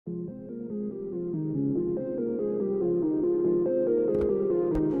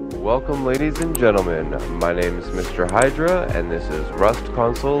Welcome, ladies and gentlemen. My name is Mr. Hydra, and this is Rust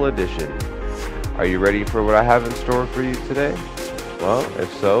Console Edition. Are you ready for what I have in store for you today? Well,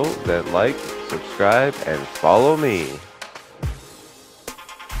 if so, then like, subscribe, and follow me.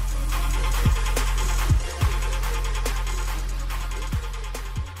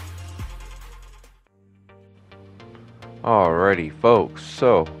 Alrighty, folks.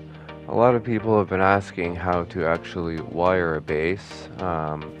 So, a lot of people have been asking how to actually wire a base.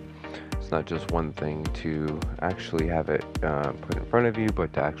 It's not just one thing to actually have it put in front of you,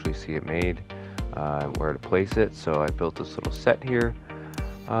 but to actually see it made, where to place it. So I built this little set here,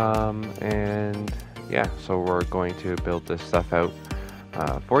 and yeah, so we're going to build this stuff out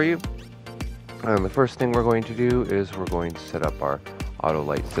for you. And the first thing we're going to do is we're going to set up our auto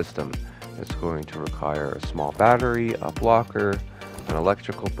light system. It's going to require a small battery, a blocker, an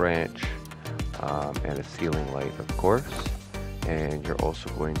electrical branch, and a ceiling light, of course. And you're also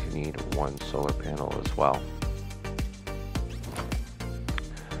going to need one solar panel as well.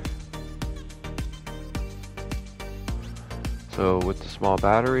 So with the small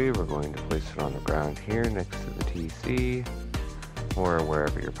battery, we're going to place it on the ground here next to the TC, or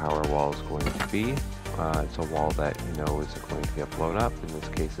wherever your power wall is going to be. It's a wall that you know is going to get blown up. In this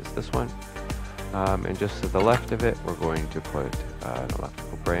case, it's this one. And just to the left of it, we're going to put an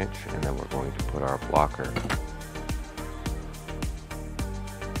electrical branch, and then we're going to put our blocker.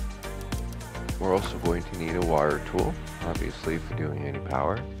 We're also going to need a wire tool, obviously, for doing any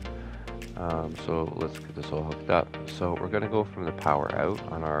power. So let's get this all hooked up. So we're going to go from the power out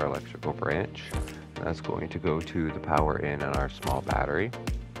on our electrical branch. That's going to go to the power in on our small battery.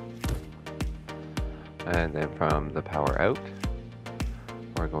 And then from the power out,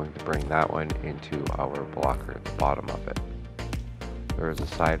 we're going to bring that one into our blocker at the bottom of it. There is a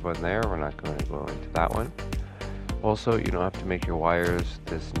side one there. We're not going to go into that one. Also, you don't have to make your wires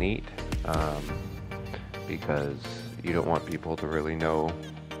this neat, because you don't want people to really know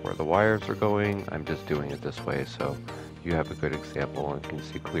where the wires are going. I'm just doing it this way so you have a good example and can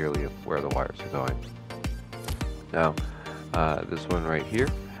see clearly of where the wires are going. Now, this one right here,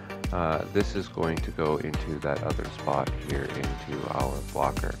 this is going to go into that other spot here into our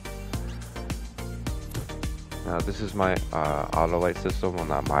blocker. Now this is my auto light system, well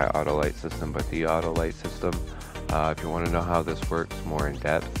not my auto light system, but the auto light system. If you want to know how this works more in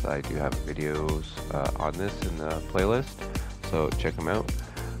depth, I do have videos on this in the playlist, so check them out.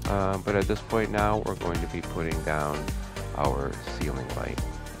 But at this point now, we're going to be putting down our ceiling light.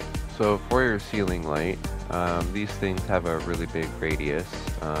 So for your ceiling light, these things have a really big radius,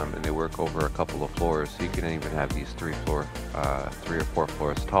 and they work over a couple of floors, so you can even have these 3 or 4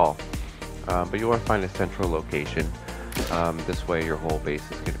 floors tall. But you want to find a central location. This way your whole base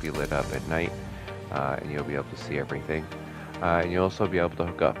is going to be lit up at night, and you'll be able to see everything. And you'll also be able to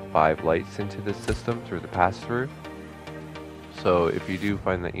hook up 5 lights into this system through the pass-through. So if you do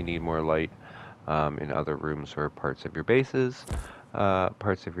find that you need more light in other rooms or parts of your base, you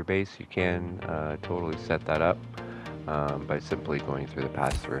can totally set that up by simply going through the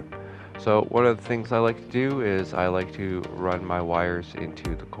pass-through. So one of the things I like to do is I like to run my wires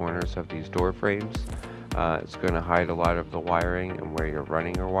into the corners of these door frames. It's going to hide a lot of the wiring and where you're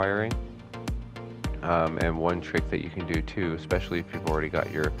running your wiring. And one trick that you can do too, especially if you've already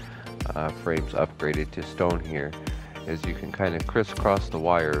got your frames upgraded to stone here, is you can kind of crisscross the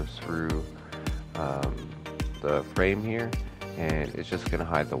wires through the frame here, and it's just going to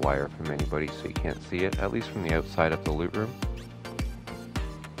hide the wire from anybody so you can't see it, at least from the outside of the loot room.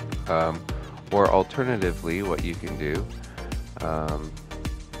 Or alternatively, what you can do,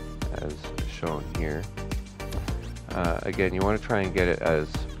 as shown here, again, you want to try and get it as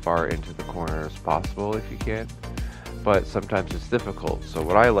far into the corner as possible if you can, but sometimes it's difficult. So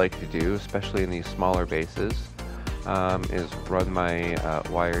what I like to do, especially in these smaller bases, is run my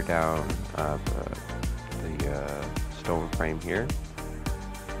wire down the stone frame here.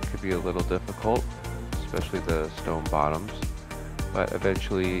 It could be a little difficult, especially the stone bottoms, but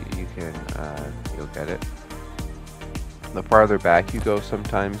eventually you can you'll get it. The farther back you go,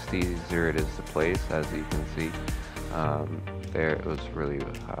 sometimes the easier it is to place. As you can see, there it was really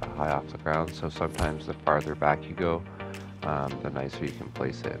high off the ground, so sometimes the farther back you go, the nicer you can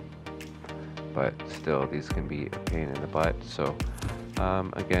place it. But still, these can be a pain in the butt. So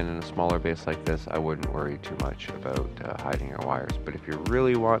again, in a smaller base like this, I wouldn't worry too much about hiding your wires. But if you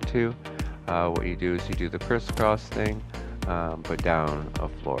really want to, what you do is you do the crisscross thing, but down a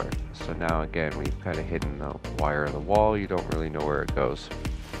floor. So now again, we've kind of hidden the wire in the wall. You don't really know where it goes.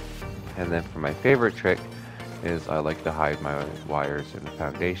 And then for my favorite trick is I like to hide my wires in the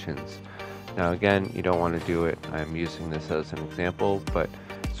foundations. Now again, you don't want to do it, I'm using this as an example, but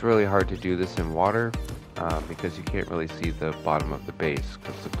It's really hard to do this in water because you can't really see the bottom of the base,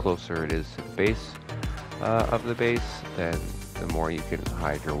 because the closer it is to the base of the base, then the more you can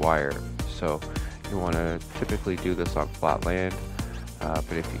hide your wire. So you want to typically do this on flat land,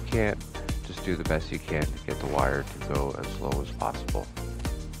 but if you can't, just do the best you can to get the wire to go as low as possible,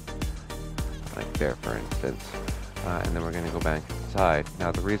 like there for instance. And then we're going to go back inside.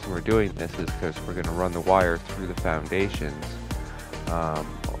 Now the reason we're doing this is because we're going to run the wire through the foundations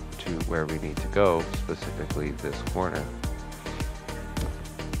to where we need to go, specifically this corner.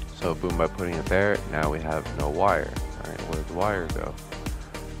 So boom, by putting it there, now we have no wire. Alright, where did the wire go?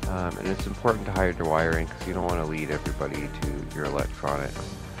 And it's important to hide your wiring because you don't want to lead everybody to your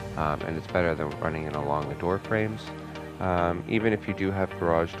electronics. And it's better than running it along the door frames. Even if you do have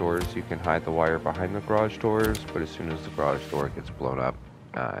garage doors, you can hide the wire behind the garage doors, but as soon as the garage door gets blown up,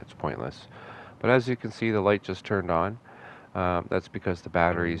 it's pointless. But as you can see, the light just turned on. That's because the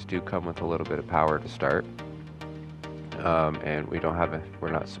batteries do come with a little bit of power to start. And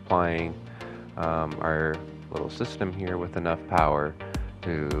we're not supplying our little system here with enough power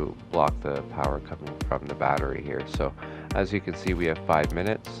to block the power coming from the battery here. So as you can see, we have 5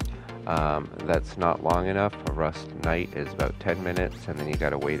 minutes. That's not long enough. A rust night is about 10 minutes, and then you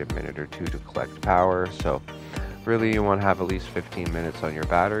gotta wait a minute or two to collect power. So really you want to have at least 15 minutes on your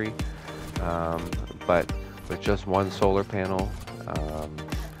battery. But with just one solar panel,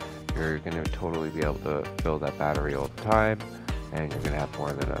 you're going to totally be able to fill that battery all the time, and you're going to have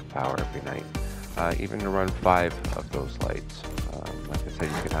more than enough power every night. Even to run 5 of those lights. Like I said,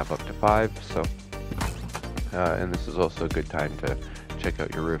 you can have up to 5. So, and this is also a good time to check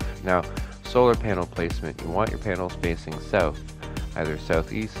out your roof. Now, solar panel placement. You want your panels facing south, either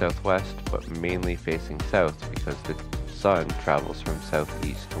southeast, southwest, but mainly facing south because the sun travels from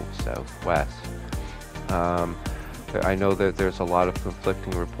southeast to southwest. I know that there's a lot of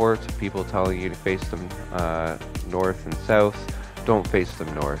conflicting reports of people telling you to face them north and south. Don't face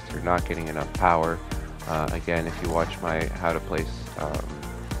them north. You're not getting enough power. Again, if you watch my how to place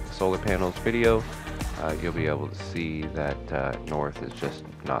solar panels video, you'll be able to see that north is just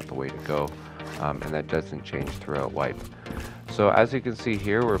not the way to go, and that doesn't change throughout wipe. So as you can see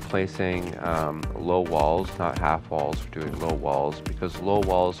here, we're placing low walls, not half walls. We're doing low walls because low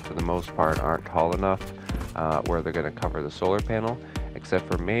walls for the most part aren't tall enough where they're going to cover the solar panel, except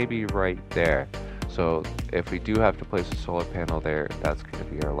for maybe right there. So if we do have to place a solar panel there, that's going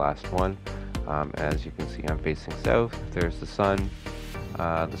to be our last one. As you can see, I'm facing south. There's the sun.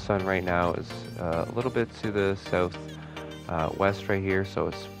 The sun right now is a little bit to the south west right here, so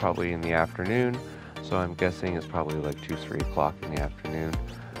it's probably in the afternoon. So I'm guessing it's probably like 2-3 o'clock in the afternoon.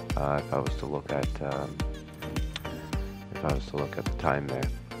 If I was to look at the time there.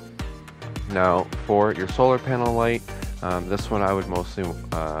 Now for your solar panel light, this one I would mostly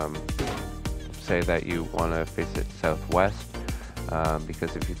say that you want to face it southwest,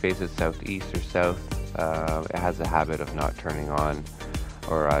 because if you face it southeast or south, it has a habit of not turning on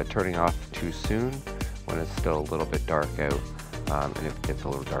or turning off too soon when it's still a little bit dark out, and it gets a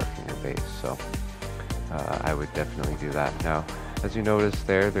little dark in your base. So I would definitely do that. Now, as you notice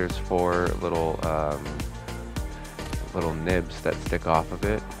there's 4 little nibs that stick off of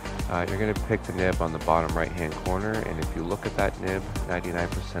it. You're going to pick the nib on the bottom right hand corner, and if you look at that nib,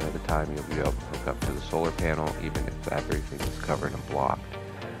 99% of the time you'll be able to hook up to the solar panel even if everything is covered and blocked.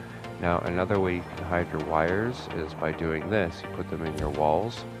 Now another way you can hide your wires is by doing this. You put them in your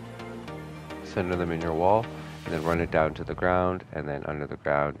walls, center them in your wall, and then run it down to the ground, and then under the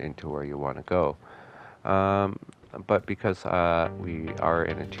ground into where you want to go. But because we are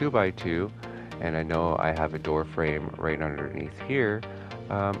in a 2x2, and I know I have a door frame right underneath here,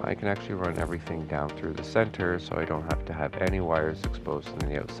 I can actually run everything down through the center, so I don't have to have any wires exposed on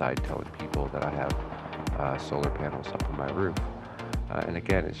the outside telling people that I have solar panels up on my roof. And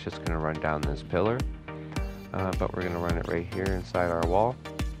again, it's just going to run down this pillar, but we're going to run it right here inside our wall.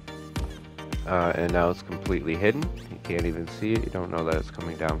 And now it's completely hidden. You can't even see it. You don't know that it's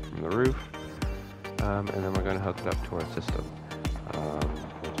coming down from the roof. And then we're going to hook it up to our system,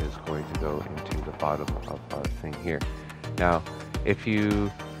 which is going to go into the bottom of our thing here. Now, if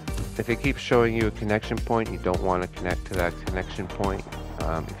it keeps showing you a connection point, you don't want to connect to that connection point.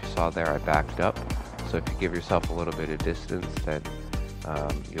 If you saw there, I backed up. So if you give yourself a little bit of distance, then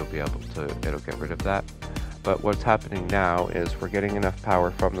you'll be able to, it'll get rid of that. But what's happening now is we're getting enough power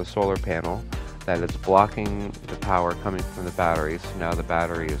from the solar panel that it's blocking the power coming from the battery. So now the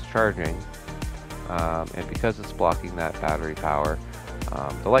battery is charging, and because it's blocking that battery power,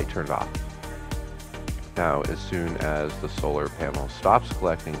 the light turned off. Now as soon as the solar panel stops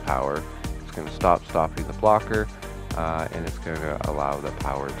collecting power, it's going to stop stopping the blocker, and it's going to allow the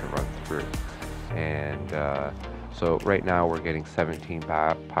power to run through. And so right now we're getting 17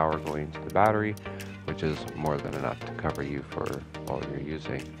 power going to the battery, which is more than enough to cover you for all you're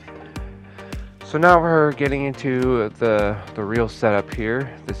using. So now we're getting into the real setup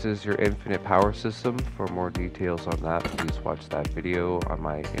here. This is your infinite power system. For more details on that, please watch that video on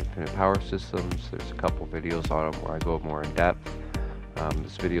my infinite power systems. There's a couple videos on them where I go more in depth.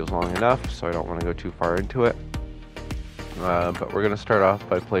 This video is long enough, so I don't want to go too far into it. But we're going to start off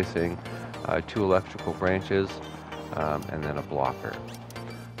by placing 2 electrical branches and then a blocker.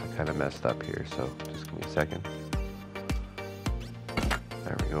 I kind of messed up here, so just give me a second.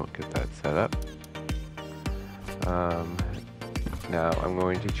 There we go, get that set up. Now I'm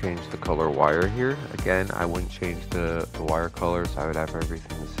going to change the color wire here. Again, I wouldn't change the wire colors. I would have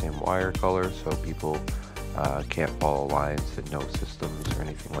everything the same wire color so people can't follow lines and no systems or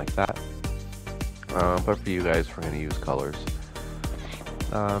anything like that. But for you guys, we're going to use colors.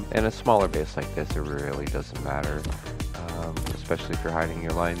 And a smaller base like this, it really doesn't matter, especially if you're hiding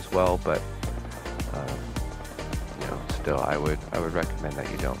your lines well. But you know, still, I would recommend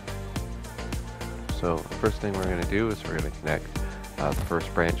that you don't. So the first thing we're going to do is we're going to connect the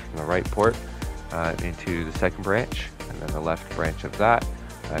first branch from the right port into the second branch, and then the left branch of that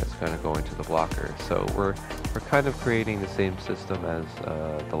is going to go into the blocker. So we're kind of creating the same system as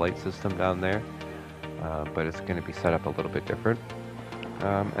the light system down there, but it's going to be set up a little bit different.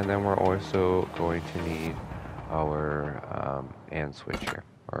 And then we're also going to need our AND switch here,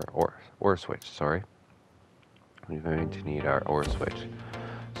 or switch, sorry. We're going to need our OR switch.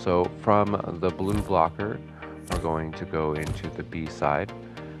 So from the blue blocker, we're going to go into the B side,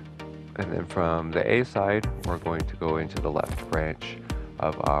 and then from the A side, we're going to go into the left branch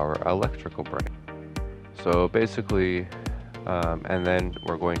of our electrical branch. So basically, and then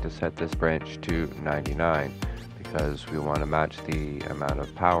we're going to set this branch to 99 because we want to match the amount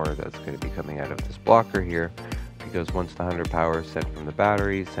of power that's going to be coming out of this blocker here, because once the 100 power is sent from the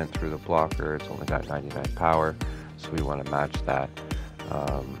battery, sent through the blocker, it's only got 99 power, so we want to match that.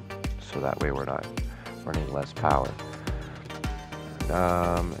 So that way we're not running less power.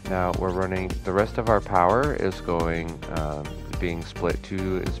 Now we're running, the rest of our power is being split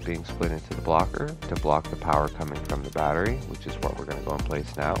into the blocker to block the power coming from the battery, which is what we're going to go in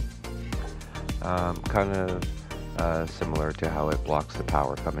place now. Kind of similar to how it blocks the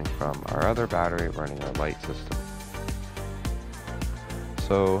power coming from our other battery running our light system.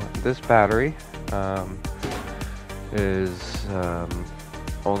 So this battery is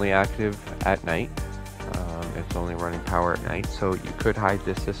only active at night. It's only running power at night, so you could hide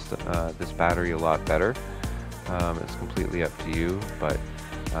this system, this battery a lot better. It's completely up to you, but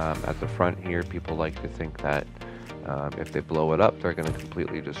at the front here, people like to think that if they blow it up, they're going to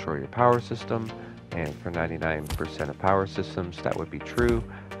completely destroy your power system. And for 99% of power systems, that would be true,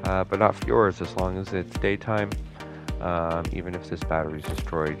 but not for yours. As long as it's daytime, even if this battery is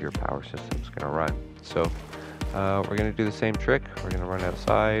destroyed, your power system's going to run. So we're going to do the same trick. We're going to run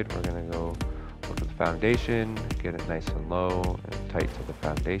outside. We're going to go look at the foundation, get it nice and low and tight to the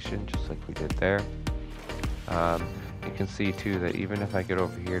foundation, just like we did there. You can see too that even if I get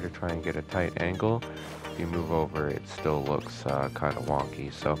over here to try and get a tight angle, if you move over, it still looks kind of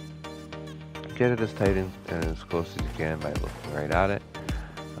wonky. So get it as tight and as close as you can by looking right at it,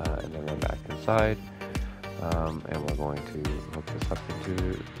 and then run back inside. And we're going to hook this up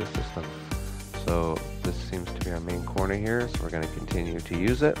into the system. So this seems to be our main corner here, so we're going to continue to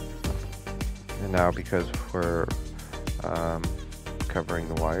use it. And now, because we're covering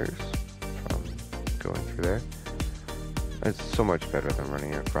the wires from going through there, it's so much better than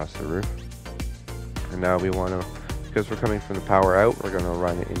running it across the roof. And now we want to, because we're coming from the power out, we're going to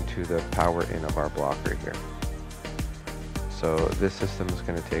run it into the power in of our blocker here. So this system is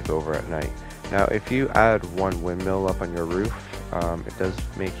going to take over at night. Now if you add one windmill up on your roof, it does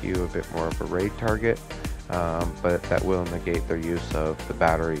make you a bit more of a raid target, but that will negate their use of the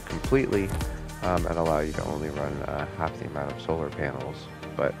battery completely and allow you to only run half the amount of solar panels.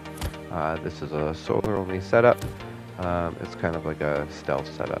 But this is a solar only setup. It's kind of like a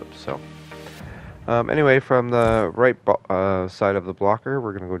stealth setup. So anyway, from the right side of the blocker,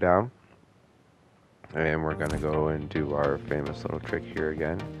 we're going to go down, and we're going to go and do our famous little trick here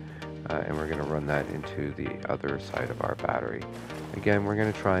again. And we're going to run that into the other side of our battery. Again, we're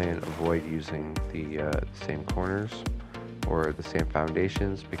going to try and avoid using the same corners or the same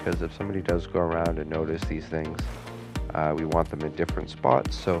foundations, because if somebody does go around and notice these things, we want them in different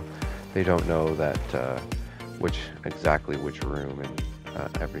spots so they don't know that exactly which room and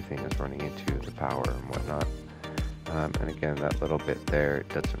everything is running into the power and whatnot. And again, that little bit there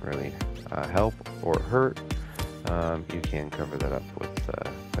doesn't really help or hurt. you can cover that up with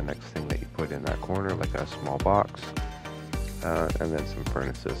the next thing that you put in that corner, like a small box, and then some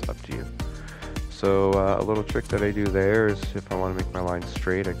furnaces, up to you. So a little trick that I do there is if I want to make my line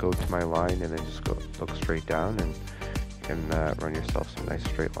straight, I go to my line and then just go look straight down, and you can run yourself some nice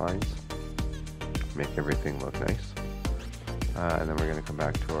straight lines, make everything look nice. And then we're going to come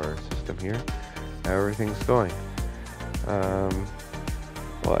back to our system here. Now everything's going.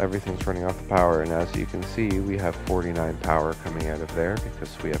 Well, everything's running off the power, and as you can see, we have 49 power coming out of there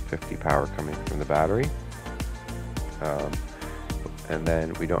because we have 50 power coming from the battery. And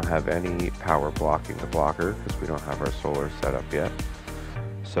then we don't have any power blocking the blocker because we don't have our solar set up yet.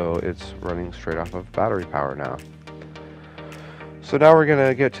 So it's running straight off of battery power now. So now we're going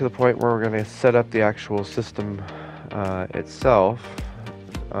to get to the point where we're going to set up the actual system itself.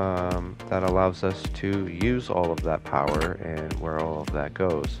 That allows us to use all of that power and where all of that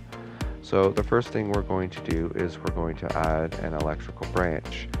goes. So the first thing we're going to do is we're going to add an electrical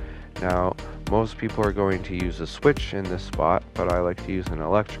branch. Now most people are going to use a switch in this spot, but I like to use an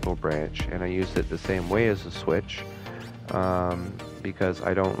electrical branch, and I use it the same way as a switch because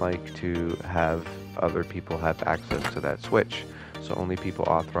I don't like to have other people have access to that switch. So only people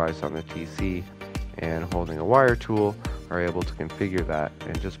authorized on the TC and holding a wire tool are able to configure that,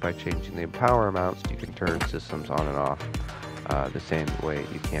 and just by changing the power amounts you can turn systems on and off the same way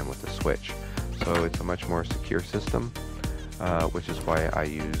you can with the switch. So it's a much more secure system, which is why I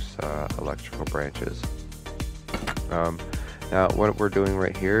use electrical branches. Now what we're doing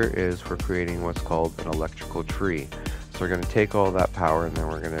right here is we're creating what's called an electrical tree. So we're going to take all that power and then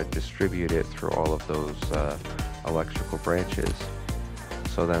we're going to distribute it through all of those electrical branches.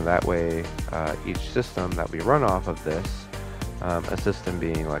 So then that way each system that we run off of this, a system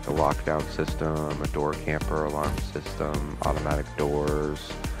being like a lockdown system, a door camper alarm system, automatic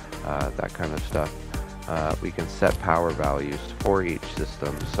doors, that kind of stuff, we can set power values for each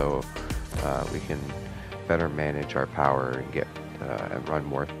system so we can better manage our power and get and run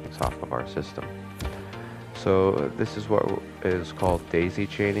more things off of our system. So this is what is called daisy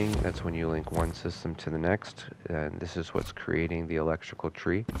chaining. That's when you link one system to the next, and this is what's creating the electrical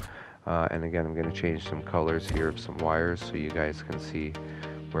tree. And again, I'm going to change some colors here of some wires so you guys can see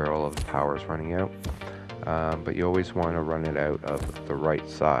where all of the power is running out. But you always want to run it out of the right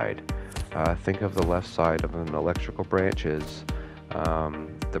side. Think of the left side of an electrical branch as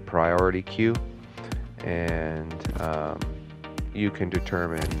the priority queue, and you can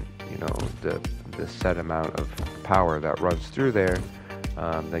determine, you know, the set amount of power that runs through there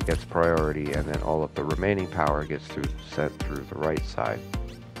that gets priority, and then all of the remaining power gets sent through the right side.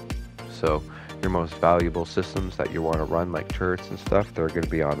 So your most valuable systems that you want to run, like turrets and stuff, they're going to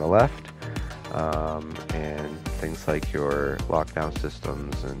be on the left, and things like your lockdown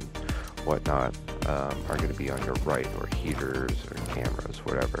systems and whatnot are going to be on your right, or heaters or cameras,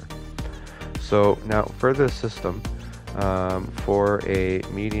 whatever. So now for this system, for a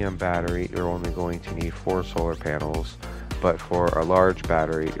medium battery you're only going to need 4 solar panels, but for a large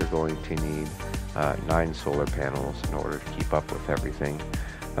battery you're going to need 9 solar panels in order to keep up with everything.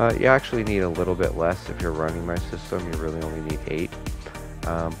 You actually need a little bit less if you're running my system. You really only need 8,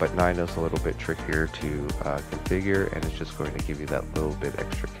 but 9 is a little bit trickier to configure, and it's just going to give you that little bit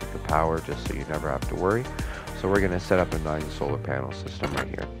extra kick of power just so you never have to worry. So we're going to set up a 9 solar panel system right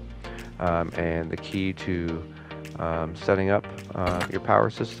here, and the key to setting up your power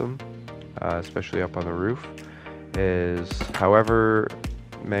system, especially up on the roof, is however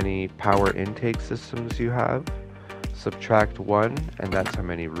many power intake systems you have, subtract 1, and that's how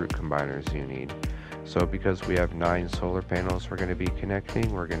many root combiners you need. So because we have 9 solar panels we're going to be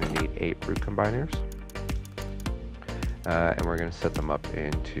connecting, we're going to need 8 root combiners, and we're going to set them up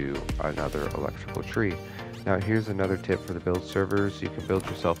into another electrical tree. Now here's another tip for the build servers. You can build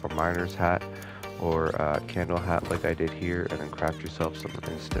yourself a miner's hat or a candle hat like I did here, and then craft yourself some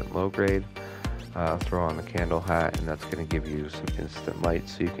instant low grade. Throw on the candle hat, and that's going to give you some instant light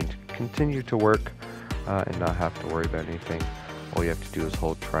so you can continue to work and not have to worry about anything. All you have to do is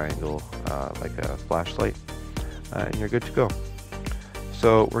hold triangle like a flashlight, and you're good to go.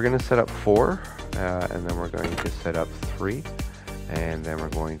 So we're going to set up 4, and then we're going to set up 3, and then we're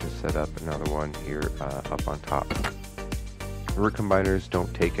going to set up another one here up on top. Root combiners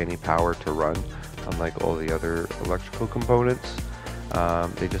don't take any power to run, unlike all the other electrical components.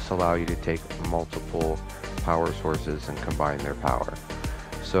 They just allow you to take multiple power sources and combine their power.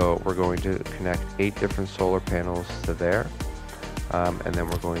 So we're going to connect 8 different solar panels to there, and then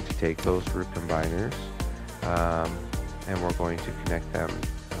we're going to take those root combiners and we're going to connect them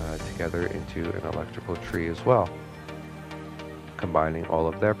together into an electrical tree as well, combining all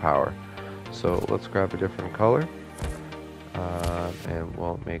of their power. So let's grab a different color. and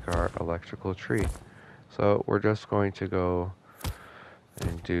we'll make our electrical tree. So we're just going to go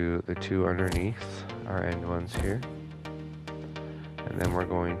and do the two underneath our end ones here. And then we're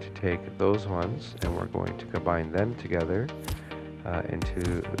going to take those ones and we're going to combine them together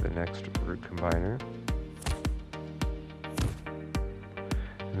into the next root combiner.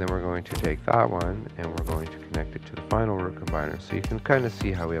 And then we're going to take that one and we're going to connect it to the final root combiner. So you can kind of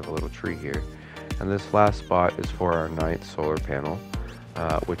see how we have a little tree here. And this last spot is for our 9th solar panel,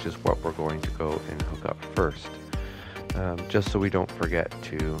 which is what we're going to go and hook up first. Just so we don't forget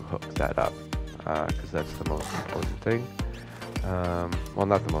to hook that up, because that's the most important thing. Well,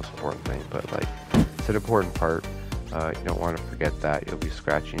 not the most important thing, but like, it's an important part. You don't want to forget that. You'll be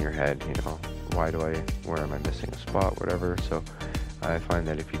scratching your head, you know, where am I missing a spot, whatever. So I find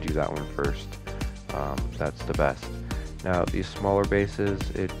that if you do that one first, that's the best. Now, these smaller bases,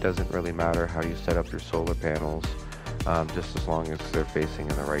 it doesn't really matter how you set up your solar panels, just as long as they're facing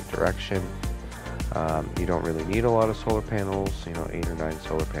in the right direction. You don't really need a lot of solar panels, you know, 8 or 9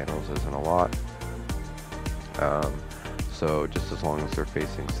 solar panels isn't a lot. So just as long as they're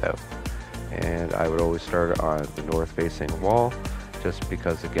facing south. And I would always start on the north facing wall, just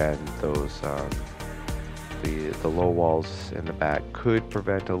because again, those the low walls in the back could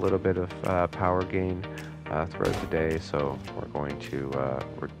prevent a little bit of power gain throughout the day. So we're going to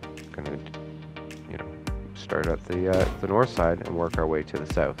you know, start at the north side and work our way to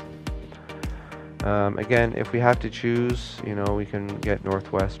the south. Again, if we have to choose, you know, we can get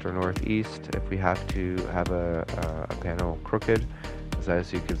northwest or northeast. If we have to have a panel crooked,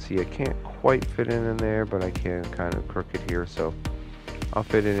 as you can see, I can't quite fit it in there, but I can kind of crook it here, so I'll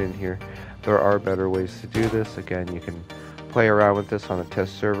fit it in here. There are better ways to do this. Again, you can play around with this on a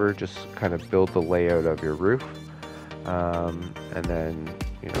test server, just kind of build the layout of your roof, and then,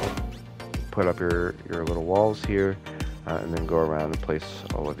 you know, put up your little walls here, and then go around and place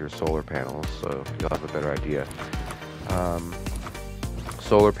all of your solar panels, so you'll have a better idea.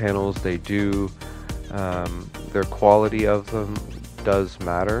 Solar panels, they do, their quality of them does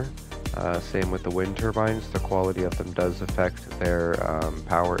matter. Same with the wind turbines, the quality of them does affect their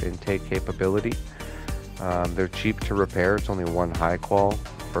power intake capability. They're cheap to repair. It's only one high qual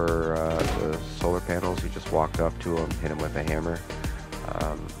for the solar panels. You just walk up to them, hit them with a hammer.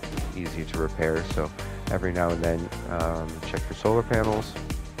 Easy to repair, so every now and then check your solar panels.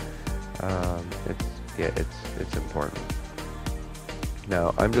 It's important.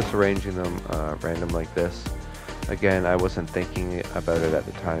 Now I'm just arranging them random like this. Again, I wasn't thinking about it at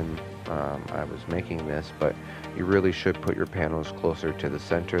the time I was making this, but you really should put your panels closer to the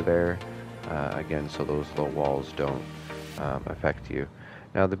center there, again, so those low walls don't affect you.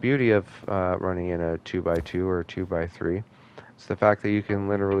 Now the beauty of running in a 2x2 or 2x3, it's the fact that you can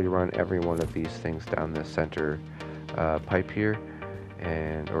literally run every one of these things down the center pipe here,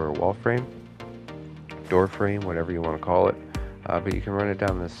 or a wall frame, door frame, whatever you want to call it, but you can run it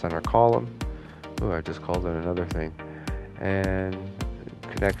down the center column. Oh, I just called it another thing, and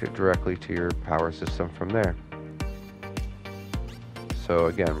connect it directly to your power system from there. So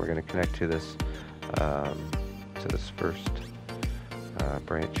again, we're going to connect to this first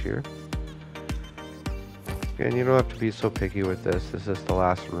branch here. And you don't have to be so picky with this. This is the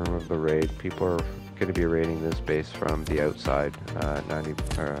last room of the raid. People are going to be raiding this base from the outside,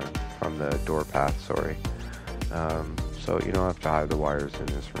 from the door path, sorry. So you don't have to hide the wires in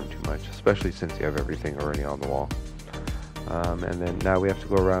this room too much, especially since you have everything already on the wall. And then now we have to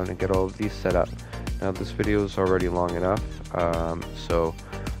go around and get all of these set up. Now this video is already long enough, so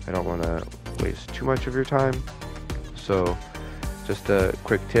I don't want to waste too much of your time. So just a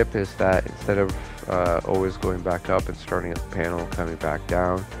quick tip is that instead of always going back up and starting at the panel, coming back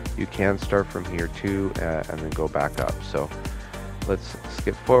down, you can start from here too, and then go back up. So let's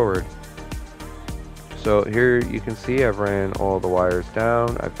skip forward. So here you can see I've ran all the wires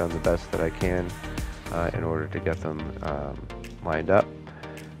down. I've done the best that I can in order to get them lined up.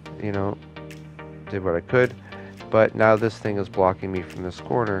 You know, did what I could, but now this thing is blocking me from this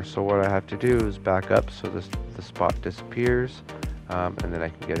corner. So what I have to do is back up so the spot disappears, and then I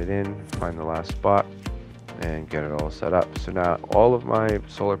can get it in, find the last spot, and get it all set up. So now all of my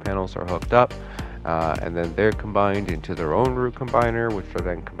solar panels are hooked up, and then they're combined into their own root combiner, which are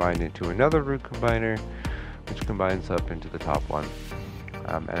then combined into another root combiner, which combines up into the top one.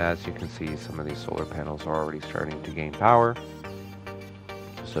 And as you can see, some of these solar panels are already starting to gain power,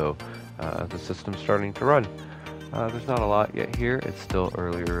 so the system's starting to run. There's not a lot yet here. It's still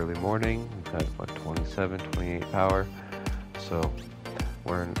early morning. We've got about 27, 28 power, so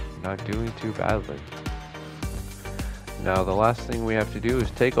we're not doing too badly. Now the last thing we have to do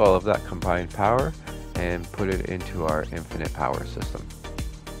is take all of that combined power and put it into our infinite power system.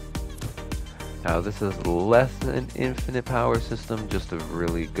 Now this is less than an infinite power system, just a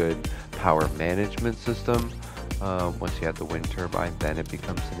really good power management system. Once you have the wind turbine, then it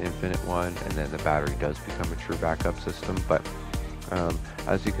becomes an infinite one, and then the battery does become a true backup system. But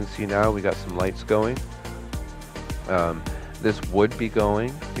as you can see now, we got some lights going. This would be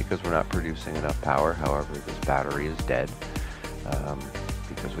going because we're not producing enough power. However, this battery is dead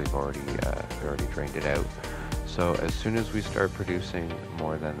because we've already drained it out. So as soon as we start producing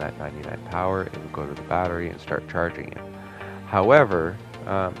more than that 99 power, it will go to the battery and start charging it. However,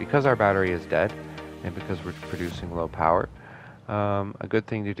 because our battery is dead and because we're producing low power, a good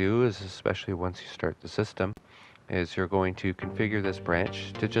thing to do is, especially once you start the system, is you're going to configure this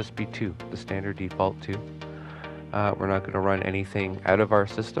branch to just be 2, the standard default 2. We're not going to run anything out of our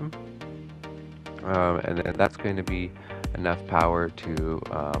system, and then that's going to be enough power to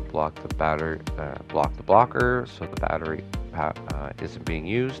block the blocker, so the battery isn't being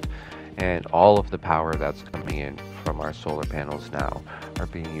used, and all of the power that's coming in from our solar panels now are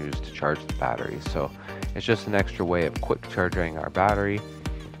being used to charge the battery. So it's just an extra way of quick charging our battery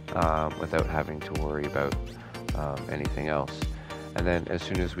without having to worry about anything else. And then as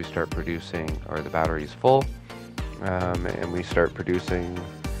soon as we start producing, or the battery is full, and we start producing,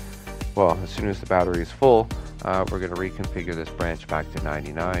 well, as soon as the battery is full, we're going to reconfigure this branch back to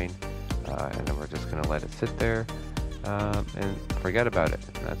 99, and then we're just going to let it sit there and forget about it.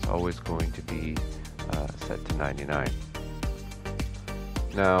 And that's always going to be set to 99.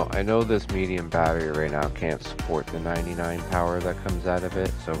 Now, I know this medium battery right now can't support the 99 power that comes out of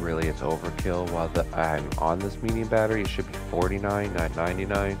it, so really it's overkill. While I'm on this medium battery, it should be 49, not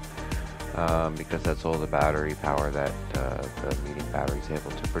 99, because that's all the battery power that the medium battery is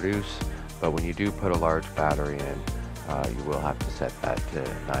able to produce. But when you do put a large battery in, you will have to set that to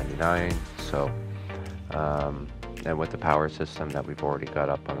 99. So, and with the power system that we've already got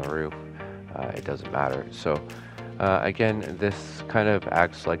up on the roof, it doesn't matter. So, again, this kind of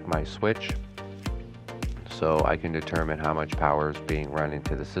acts like my switch. So I can determine how much power is being run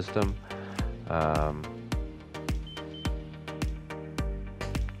into the system.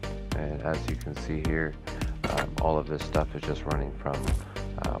 And as you can see here, all of this stuff is just running from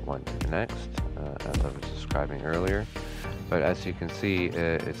one to the next, as I was describing earlier. But as you can see,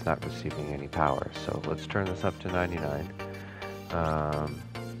 it's not receiving any power. So let's turn this up to 99.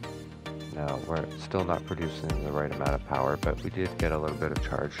 Now we're still not producing the right amount of power, but we did get a little bit of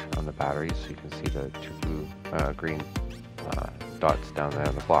charge on the battery, so you can see the 2 blue, green dots down there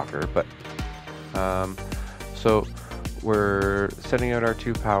on the blocker. But so we're setting out our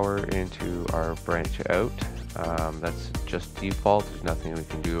 2 power into our branch out. That's just default, there's nothing we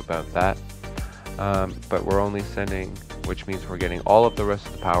can do about that. But we're only sending, which means we're getting all of the rest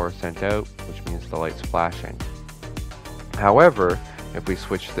of the power sent out, which means the light's flashing. However, if we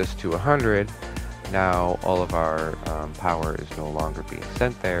switch this to 100, now all of our power is no longer being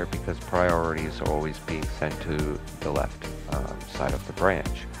sent there, because priorities are always being sent to the left side of the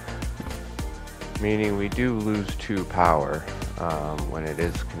branch. Meaning we do lose 2 power when it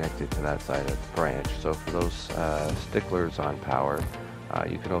is connected to that side of the branch. So for those sticklers on power,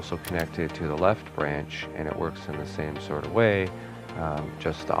 you can also connect it to the left branch, and it works in the same sort of way,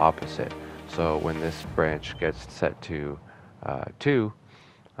 just the opposite. So when this branch gets set to 2,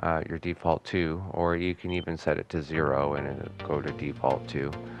 your default 2, or you can even set it to 0 and it'll go to default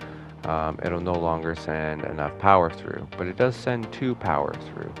 2. It'll no longer send enough power through, but it does send 2 power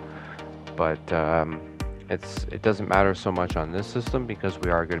through. But it doesn't matter so much on this system, because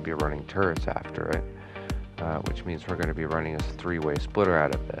we are going to be running turrets after it, which means we're going to be running a 3-way splitter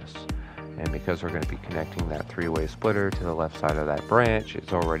out of this. And because we're going to be connecting that 3-way splitter to the left side of that branch,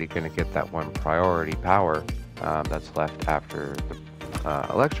 it's already going to get that 1 priority power that's left after the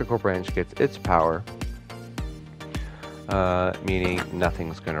electrical branch gets its power, meaning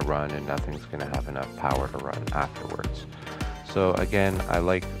nothing's going to run and nothing's going to have enough power to run afterwards. So again,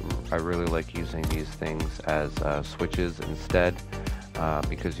 I really like using these things as switches instead,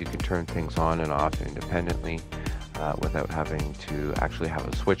 because you can turn things on and off independently without having to actually have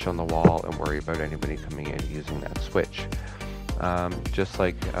a switch on the wall and worry about anybody coming in using that switch. Just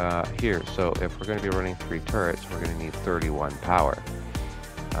like here, so if we're going to be running 3 turrets, we're going to need 31 power,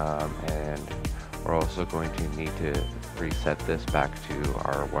 and we're also going to need to reset this back to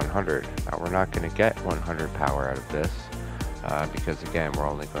our 100. Now we're not going to get 100 power out of this, because again, we're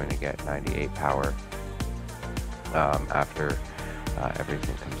only going to get 98 power after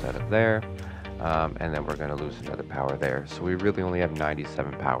everything comes out of there, and then we're going to lose another power there. So we really only have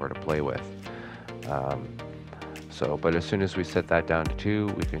 97 power to play with. But as soon as we set that down to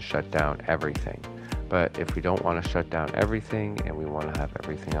 2, we can shut down everything. But if we don't want to shut down everything and we want to have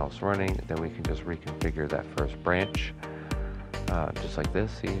everything else running, then we can just reconfigure that first branch, just like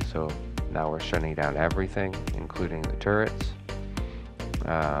this. See, so now we're shutting down everything, including the turrets.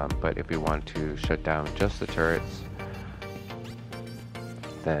 But if we want to shut down just the turrets,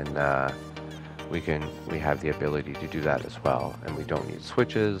 then we have the ability to do that as well, and we don't need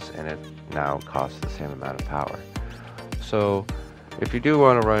switches, and it now costs the same amount of power. So if you do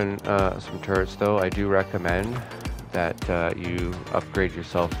want to run some turrets though, I do recommend that you upgrade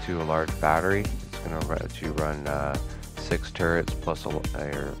yourself to a large battery. It's going to let you run 6 turrets plus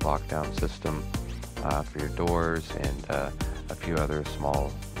your lockdown system for your doors, and a few other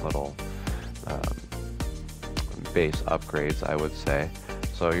small little base upgrades, I would say.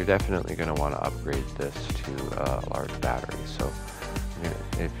 So you're definitely going to want to upgrade this to a large battery. So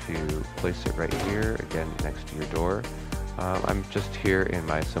if you place it right here, again next to your door, I'm just here in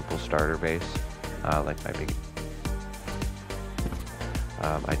my simple starter base, like my big.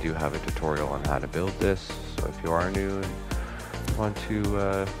 I do have a tutorial on how to build this, so if you are new and want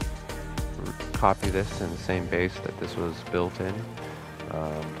to copy this in the same base that this was built in,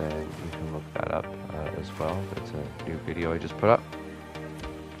 then you can look that up as well. It's a new video I just put up.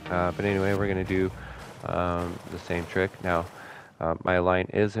 But anyway, we're going to do the same trick. Now, my line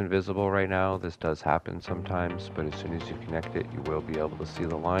is invisible right now. This does happen sometimes, but as soon as you connect it, you will be able to see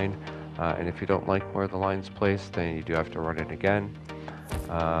the line. And if you don't like where the line's placed, then you do have to run it again.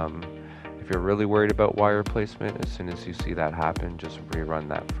 If you're really worried about wire placement, as soon as you see that happen, just rerun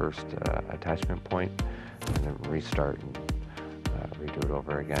that first attachment point and then restart and redo it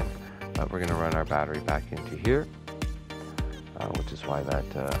over again. We're going to run our battery back into here. Which is why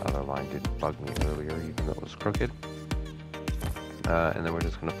that other line didn't bug me earlier, even though it was crooked. And then we're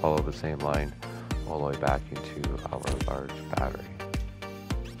just going to follow the same line all the way back into our large battery.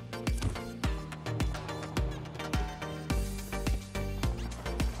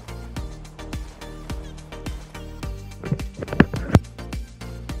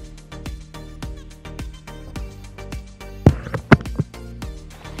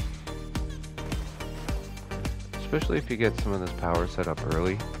 Especially if you get some of this power set up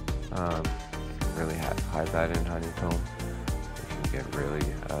early, you can really hide that in honeycomb. You can get really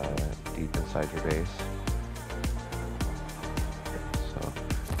deep inside your base. So,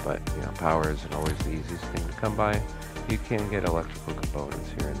 but you know, power isn't always the easiest thing to come by. You can get electrical components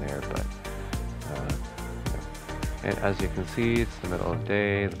here and there, but you know. And as you can see, it's the middle of the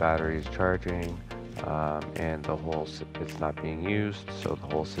day. The battery is charging. And it's not being used, so the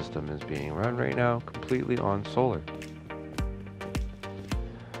whole system is being run right now completely on solar.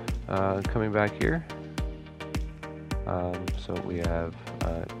 Coming back here, so we have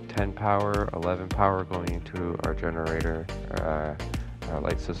 10 power, 11 power going into our generator, our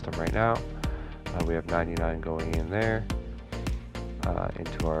light system right now. We have 99 going in there,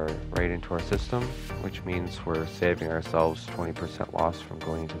 right into our system, which means we're saving ourselves 20% loss from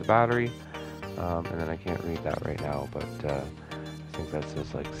going into the battery. And then I can't read that right now, but I think that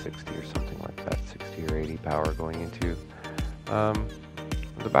says like 60 or something like that, 60 or 80 power going into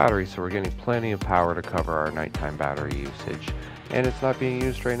the battery. So we're getting plenty of power to cover our nighttime battery usage, and it's not being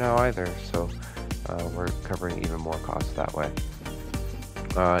used right now either, so we're covering even more costs that way.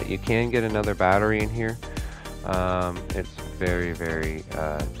 You can get another battery in here. It's very, very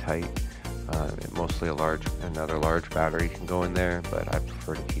tight. Mostly another large battery can go in there, but I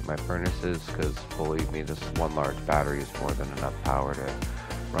prefer to keep my furnaces because, believe me, this one large battery is more than enough power to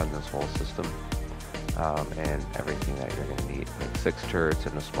run this whole system and everything that you're going to need. Like 6 turrets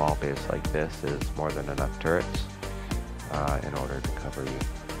in a small base like this is more than enough turrets in order to cover you.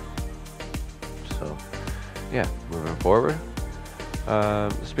 So yeah, moving forward.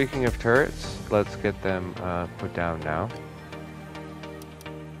 Speaking of turrets, let's get them put down now.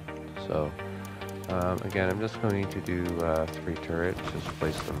 So again, I'm just going to do 3 turrets, just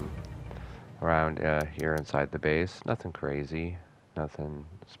place them around here inside the base. Nothing crazy, nothing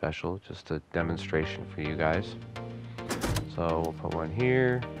special, just a demonstration for you guys. So we'll put one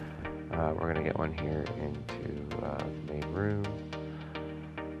here. We're going to get one here into the main room.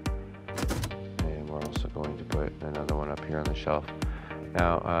 And we're also going to put another one up here on the shelf.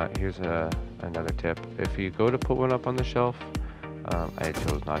 Now, here's another tip. If you go to put one up on the shelf, I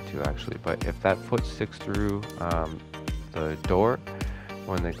chose not to actually, but if that foot sticks through the door,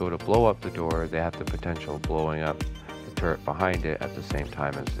 when they go to blow up the door, they have the potential of blowing up the turret behind it at the same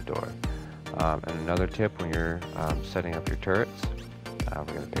time as the door. And another tip, when you're setting up your turrets, we're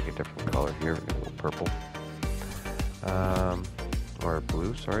going to pick a different color here. We're going to go purple, or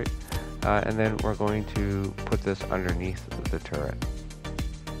blue, sorry. And then we're going to put this underneath the turret.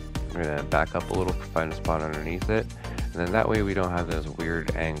 We're gonna back up a little, find a spot underneath it, and then that way we don't have this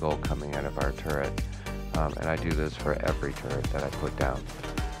weird angle coming out of our turret. And I do this for every turret that I put down.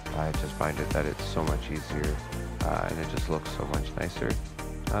 I just find it that it's so much easier, and it just looks so much nicer.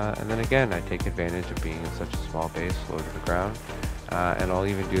 And then again, I take advantage of being in such a small base, low to the ground. And I'll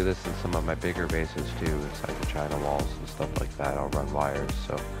even do this in some of my bigger bases too, inside the China walls and stuff like that. I'll run wires,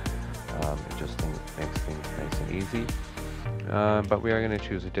 so it just makes things nice and easy. But we are going to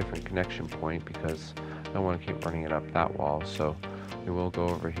choose a different connection point because I don't want to keep running it up that wall. So we will go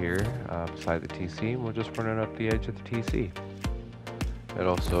over here beside the TC, and we'll just run it up the edge of the TC. It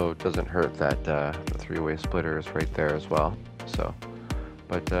also doesn't hurt that the three-way splitter is right there as well. So,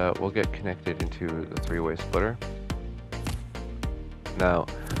 but we'll get connected into the three-way splitter. Now,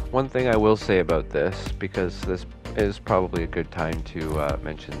 one thing I will say about this, because this is probably a good time to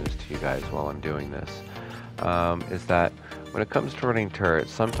mention this to you guys while I'm doing this, is that when it comes to running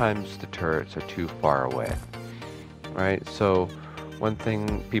turrets, sometimes the turrets are too far away, right? So one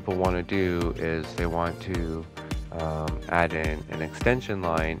thing people want to do is they want to add in an extension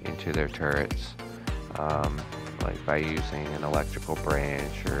line into their turrets, like by using an electrical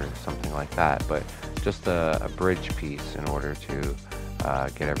branch or something like that, but just a bridge piece in order to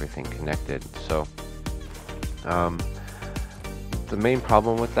get everything connected. So the main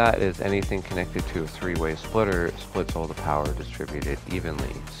problem with that is anything connected to a three-way splitter splits all the power distributed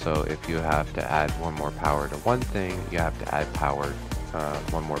evenly. So if you have to add one more power to one thing, you have to add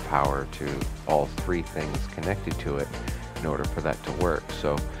one more power to all three things connected to it in order for that to work.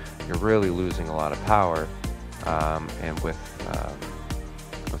 So you're really losing a lot of power, and with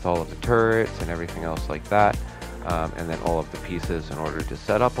all of the turrets and everything else like that, and then all of the pieces in order to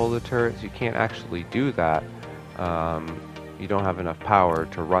set up all the turrets, you can't actually do that. You don't have enough power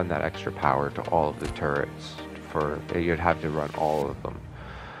to run that extra power to all of the turrets. You'd have to run all of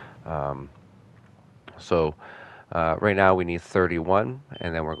them. So right now we need 31,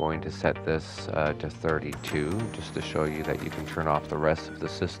 and then we're going to set this to 32, just to show you that you can turn off the rest of the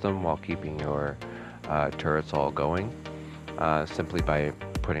system while keeping your turrets all going, simply by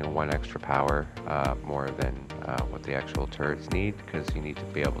putting one extra power more than what the actual turrets need, because you need to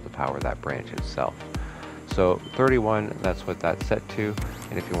be able to power that branch itself. So 31, that's what that's set to,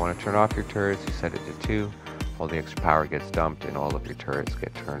 and if you want to turn off your turrets, you set it to 2. All the extra power gets dumped and all of your turrets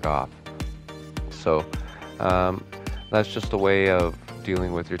get turned off. So that's just a way of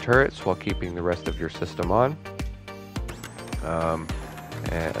dealing with your turrets while keeping the rest of your system on,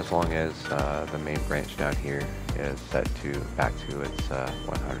 as long as the main branch down here is set to back to its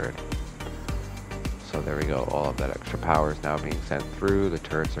 100. So there we go, all of that extra power is now being sent through. The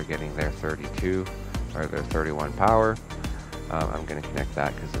turrets are getting their 32 or their 31 power. I'm going to connect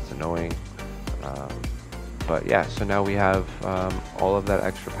that because it's annoying. But yeah, so now we have all of that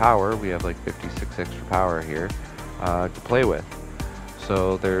extra power. We have like 56 extra power here to play with.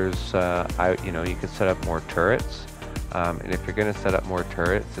 So there's, you could set up more turrets. And if you're going to set up more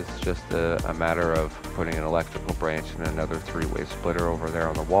turrets, it's just a matter of putting an electrical branch and another three-way splitter over there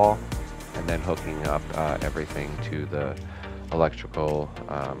on the wall, and then hooking up everything to the electrical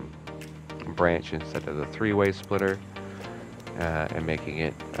branch instead of the three-way splitter, and making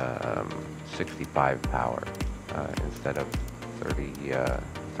it 65 power instead of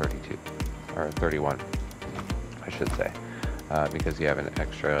 32 or 31, I should say, because you have an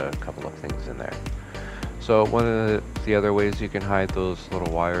extra couple of things in there. So one of the other ways you can hide those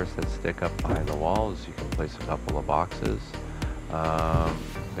little wires that stick up behind the wall is you can place a couple of boxes.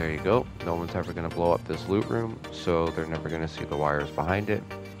 There you go. No one's ever going to blow up this loot room, so they're never going to see the wires behind it,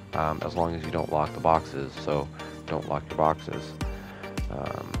 as long as you don't lock the boxes. So don't lock your boxes,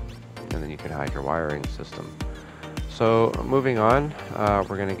 and then you can hide your wiring system. So moving on,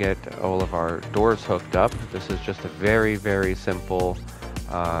 we're going to get all of our doors hooked up. This is just a very, very simple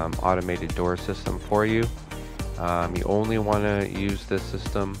automated door system for you. You only want to use this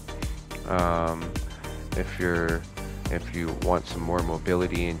system if you want some more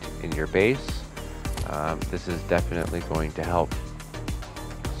mobility in your base. This is definitely going to help.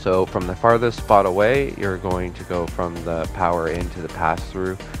 So from the farthest spot away, you're going to go from the power in to the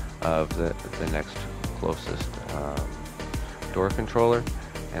pass-through of the next closest door controller,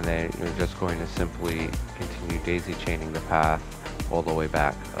 and then you're just going to simply continue daisy chaining the path all the way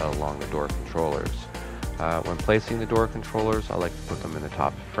back along the door controllers. When placing the door controllers, I like to put them in the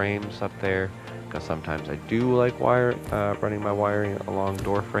top frames up there, because sometimes I do like running my wiring along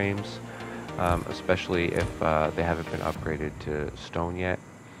door frames, especially if they haven't been upgraded to stone yet.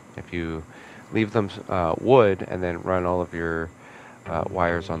 If you leave them wood and then run all of your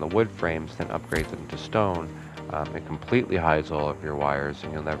wires on the wood frames, then upgrade them to stone, It completely hides all of your wires,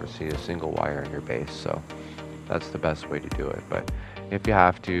 and you'll never see a single wire in your base. So that's the best way to do it. But if you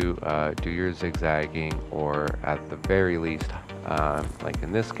have to, do your zigzagging, or at the very least, like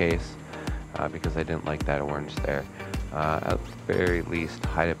in this case, because I didn't like that orange there, at the very least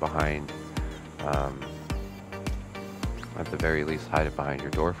hide it behind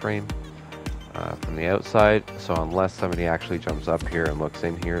your door frame from the outside. So unless somebody actually jumps up here and looks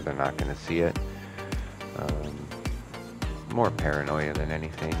in here, they're not going to see it. More paranoia than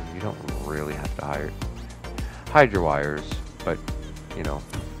anything. You don't really have to hide your wires, but you know,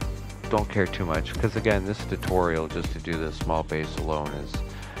 don't care too much, because again, this tutorial just to do this small base alone is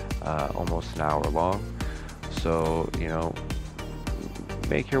almost an hour long. So you know,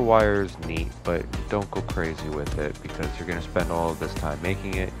 make your wires neat, but don't go crazy with it, because you're going to spend all of this time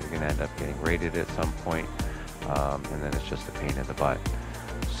making it. You're going to end up getting rated at some point, and then it's just a pain in the butt.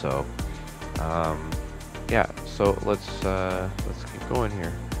 So yeah, so let's keep going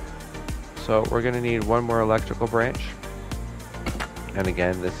here. So we're going to need one more electrical branch, and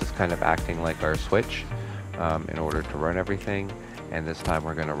again, this is kind of acting like our switch in order to run everything. And this time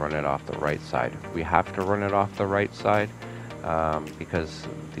we're going to run it off the right side. We have to run it off the right side because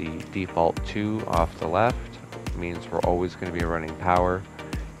the default 2 off the left means we're always going to be running power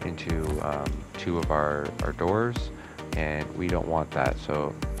into 2 of our doors, and we don't want that.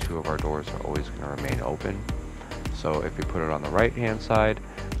 So 2 of our doors are always going to remain open. So if we put it on the right hand side,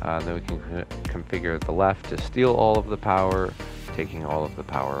 then we can configure the left to steal all of the power, taking all of the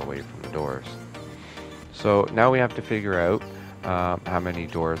power away from the doors. So now we have to figure out how many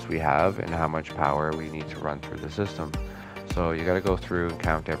doors we have and how much power we need to run through the system. So you got to go through and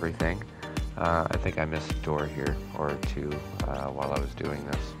count everything. I think I missed a door here or 2 while I was doing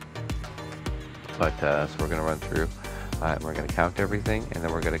this. But so we're going to run through and we're going to count everything, and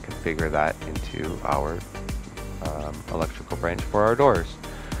then we're going to configure that into our electrical branch for our doors.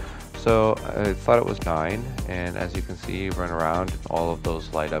 So I thought it was 9, and as you can see, you run around and all of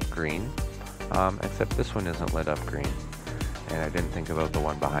those light up green, except this one isn't lit up green, and I didn't think about the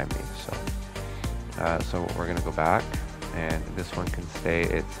one behind me. So we're going to go back, and this one can stay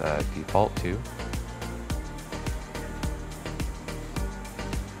its default 2,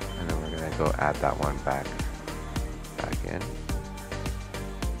 and then we're going to go add that one back in,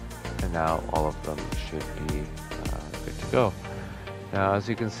 and now all of them should be good to go. Now, as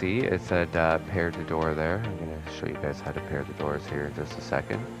you can see, it said pair the door there. I'm going to show you guys how to pair the doors here in just a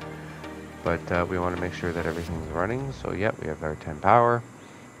second. But we want to make sure that everything's running. So, yep, we have our 10 power.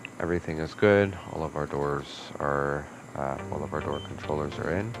 Everything is good. All of our doors are, all of our door controllers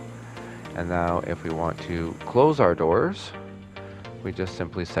are in. And now, if we want to close our doors, we just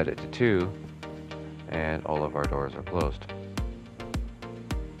simply set it to 2, and all of our doors are closed.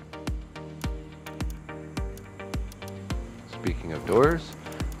 Speaking of doors,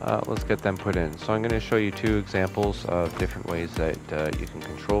 let's get them put in. So I'm going to show you 2 examples of different ways that you can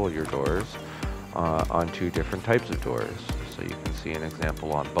control your doors on 2 different types of doors. So you can see an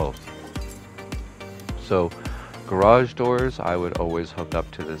example on both. So garage doors, I would always hook up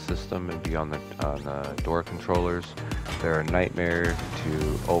to the system and be on the door controllers. They're a nightmare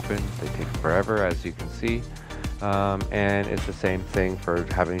to open. They take forever, as you can see. And it's the same thing for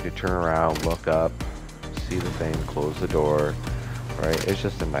having to turn around, look up, see the thing, close the door, right? It's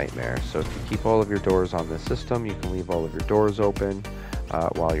just a nightmare. So if you keep all of your doors on the system, you can leave all of your doors open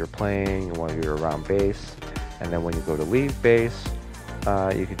while you're playing, while you're around base, and then when you go to leave base,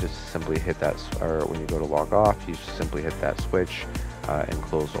 you can just simply hit that, or when you go to log off, you just simply hit that switch and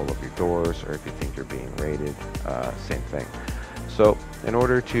close all of your doors, or if you think you're being raided, same thing. So in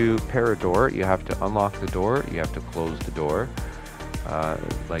order to pair a door, you have to unlock the door, you have to close the door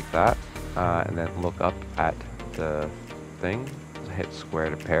like that. And then look up at the thing, hit square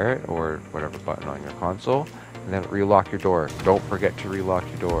to pair it, or whatever button on your console, and then relock your door. Don't forget to relock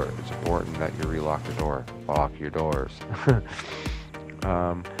your door. It's important that you relock the door. Lock your doors.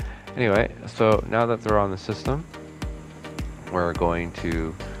 Anyway, so now that they're on the system, we're going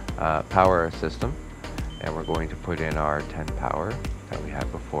to power our system, and we're going to put in our 10 power that we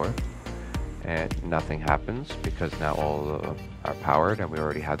had before. And nothing happens because now all of them are powered and we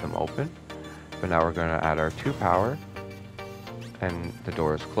already had them open. But now we're going to add our 2 power, and the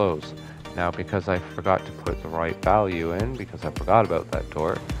door is closed. Now, because I forgot to put the right value in, because I forgot about that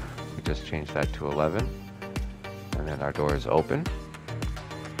door, we just change that to 11, and then our door is open.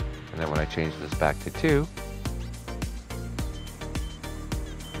 And then when I change this back to 2,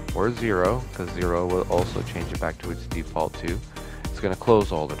 or 0, because 0 will also change it back to its default 2, it's going to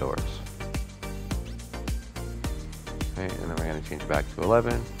close all the doors. Okay, and then we're going to change it back to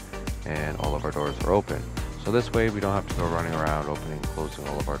 11, and all of our doors are open. So this way we don't have to go running around opening and closing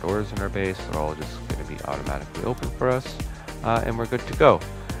all of our doors in our base. They're all just going to be automatically open for us, and we're good to go.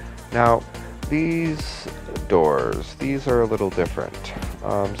 Now, these doors, these are a little different.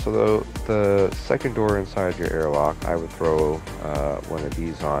 So the second door inside your airlock, I would throw one of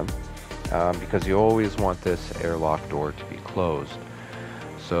these on, because you always want this airlock door to be closed.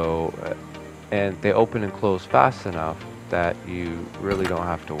 So, and they open and close fast enough that you really don't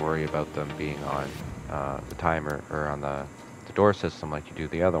have to worry about them being on the timer or on the door system like you do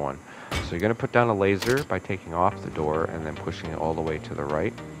the other one. So you're going to put down a laser by taking off the door and then pushing it all the way to the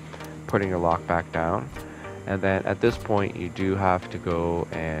right, putting your lock back down, and then at this point you do have to go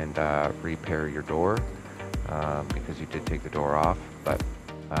and repair your door, because you did take the door off, but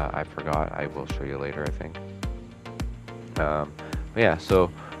I forgot. I will show you later, I think. But yeah, so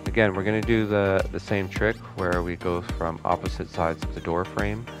again, we're going to do the same trick where we go from opposite sides of the door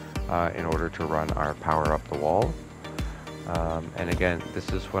frame in order to run our power up the wall. And again, this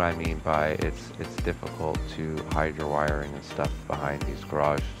is what I mean by it's difficult to hide your wiring and stuff behind these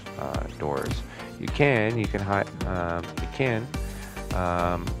garage doors. You can hide,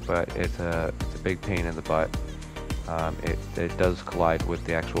 but it's a big pain in the butt. It does collide with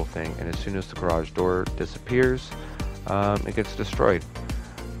the actual thing, and as soon as the garage door disappears, it gets destroyed.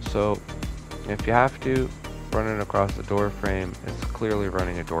 So if you have to run it across the door frame, it's clearly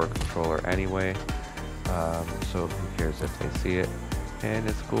running a door controller anyway. So who cares if they see it? And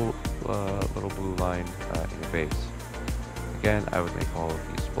it's cool, little blue line in your base. Again, I would make all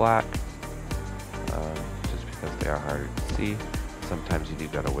of these black, just because they are harder to see. Sometimes you do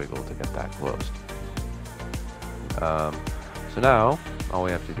gotta wiggle to get that closed. So now, all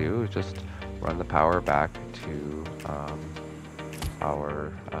we have to do is just run the power back to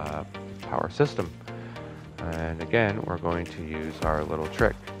our power system. And again, we're going to use our little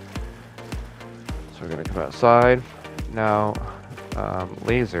trick. So we're going to come outside. Now,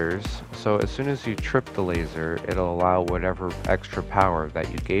 lasers, so as soon as you trip the laser, it'll allow whatever extra power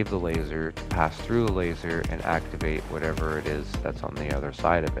that you gave the laser to pass through the laser and activate whatever it is that's on the other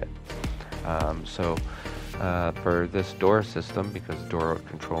side of it. For this door system, because the door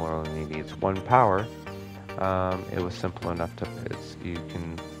controller only needs one power, it was simple enough to, you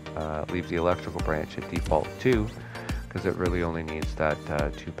can leave the electrical branch at default 2, because it really only needs that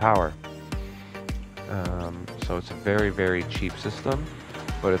 2 power. So it's a very, very cheap system,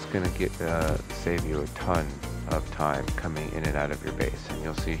 but it's going to save you a ton of time coming in and out of your base, and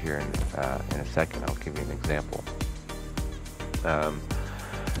you'll see here in a second. I'll give you an example.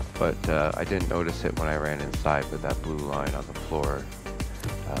 But I didn't notice it when I ran inside, but that blue line on the floor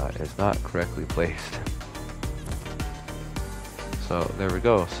is not correctly placed. So there we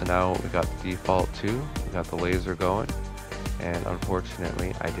go. So now we got the default 2, we got the laser going, and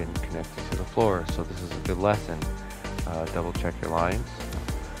unfortunately I didn't connect it to the floor. So this is a good lesson. Double check your lines,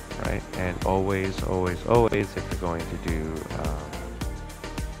 right? And always, always, always, if you're going to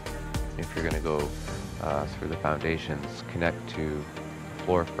go through the foundations, connect to the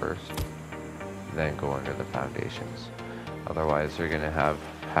floor first, then go under the foundations. Otherwise, you're going to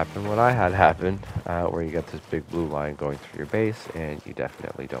happen what I had happen, where you got this big blue line going through your base, and you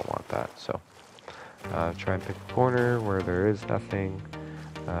definitely don't want that. So try and pick a corner where there is nothing.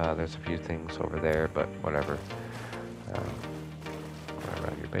 There's a few things over there, but whatever.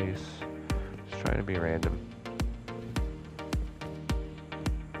 Around your base, just trying to be random.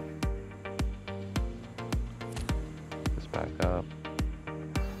 Just back up.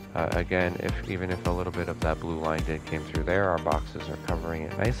 Again, even if a little bit of that blue line did came through there, our boxes are covering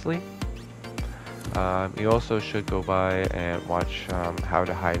it nicely. You also should go by and watch how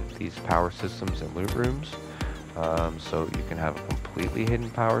to hide these power systems in loot rooms, so you can have a completely hidden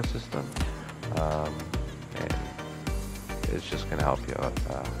power system, and it's just going to help you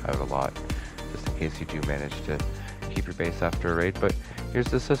out a lot, just in case you do manage to keep your base after a raid. But here's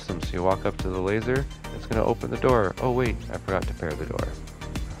the system. So you walk up to the laser, it's going to open the door. Oh wait, I forgot to pair the door.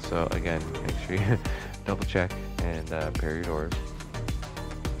 So again, make sure you double check and pair your doors.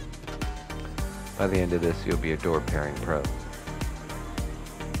 By the end of this, you'll be a door pairing pro.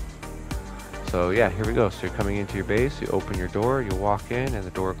 So yeah, here we go. So you're coming into your base, you open your door, you walk in, and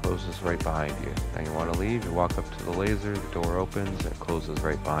the door closes right behind you. Now you want to leave, you walk up to the laser, the door opens, and it closes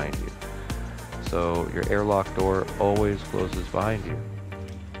right behind you. So your airlock door always closes behind you.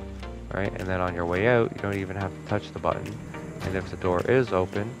 Right? And then on your way out, you don't even have to touch the button. And if the door is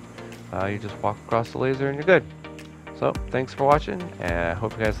open, you just walk across the laser and you're good. So thanks for watching, and I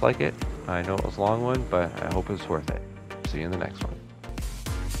hope you guys like it. I know it was a long one, but I hope it was worth it. See you in the next one.